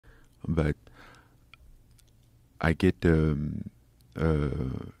but I get the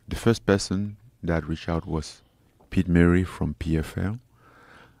first person that reached out was Pete Mary from PFL,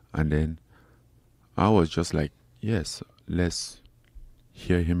 and then I was just like, yes, let's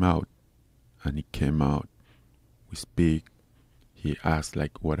hear him out. And he came out, we speak, he asked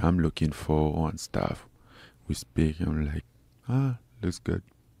like what I'm looking for and stuff. We speak, I'm like, looks good.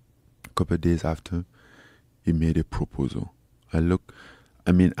 A couple of days after, he made a proposal. I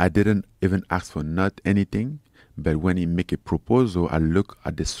didn't even ask for not anything, but when he make a proposal, I look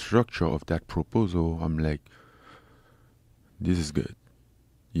at the structure of that proposal, I'm like, this is good.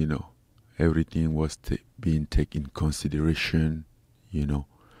 Everything was being taken in consideration,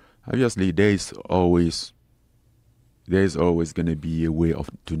 Obviously, there's always going to be a way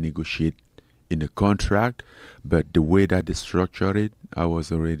to negotiate in a contract, but the way that they structured it, I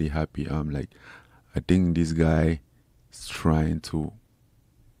was already happy. I'm like, I think this guy is trying to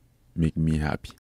make me happy.